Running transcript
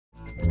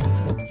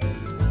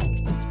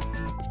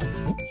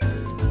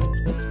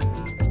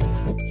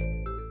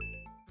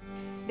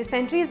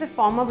Dysentery is a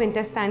form of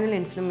intestinal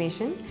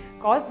inflammation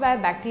caused by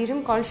a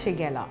bacterium called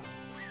Shigella.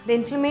 The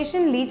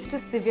inflammation leads to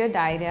severe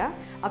diarrhea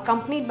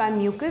accompanied by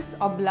mucus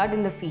or blood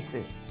in the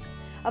feces.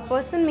 A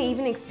person may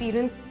even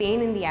experience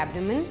pain in the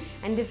abdomen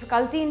and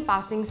difficulty in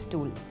passing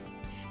stool.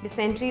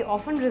 Dysentery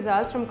often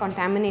results from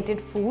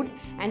contaminated food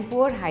and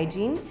poor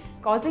hygiene,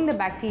 causing the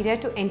bacteria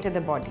to enter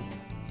the body.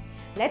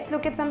 Let's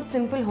look at some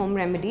simple home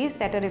remedies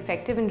that are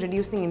effective in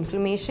reducing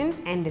inflammation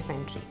and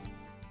dysentery.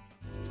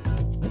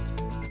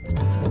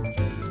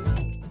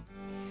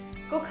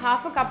 Cook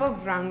half a cup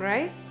of brown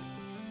rice.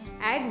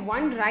 Add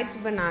 1 ripe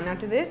banana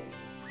to this.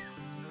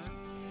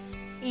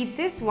 Eat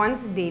this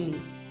once daily.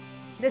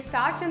 The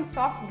starch in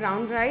soft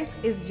brown rice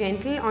is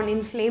gentle on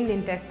inflamed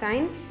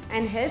intestine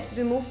and helps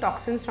remove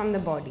toxins from the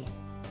body.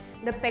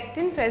 The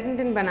pectin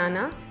present in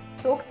banana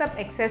soaks up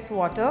excess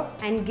water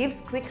and gives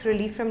quick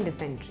relief from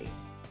dysentery.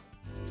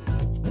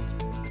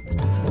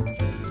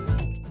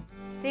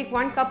 Take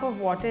 1 cup of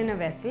water in a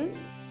vessel.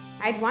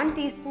 Add 1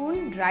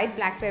 teaspoon dried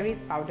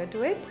blackberries powder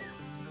to it.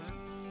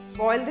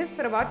 Boil this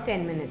for about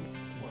 10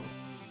 minutes.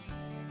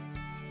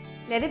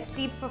 Let it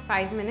steep for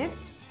 5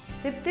 minutes.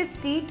 Sip this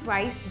tea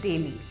twice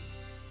daily.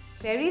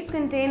 Berries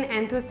contain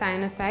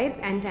anthocyanosides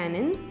and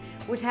tannins,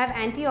 which have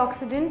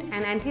antioxidant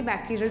and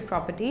antibacterial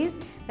properties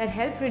that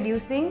help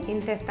reducing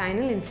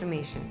intestinal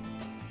inflammation.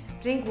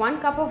 Drink 1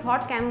 cup of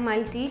hot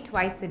chamomile tea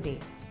twice a day.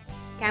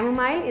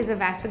 Chamomile is a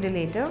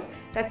vasodilator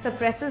that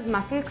suppresses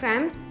muscle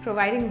cramps,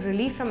 providing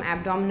relief from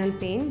abdominal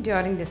pain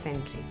during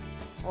dysentery.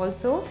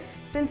 Also,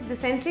 since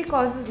dysentery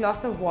causes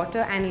loss of water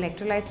and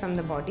electrolytes from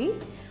the body,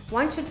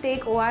 one should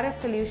take ORS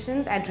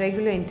solutions at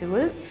regular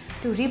intervals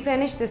to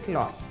replenish this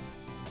loss.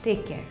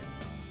 Take care.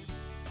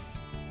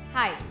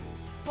 Hi,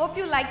 hope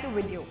you liked the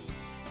video.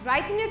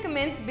 Write in your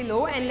comments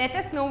below and let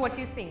us know what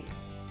you think.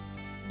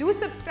 Do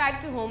subscribe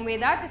to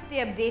Homeveda to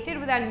stay updated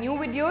with our new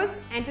videos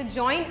and to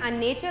join our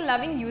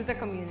nature-loving user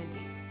community.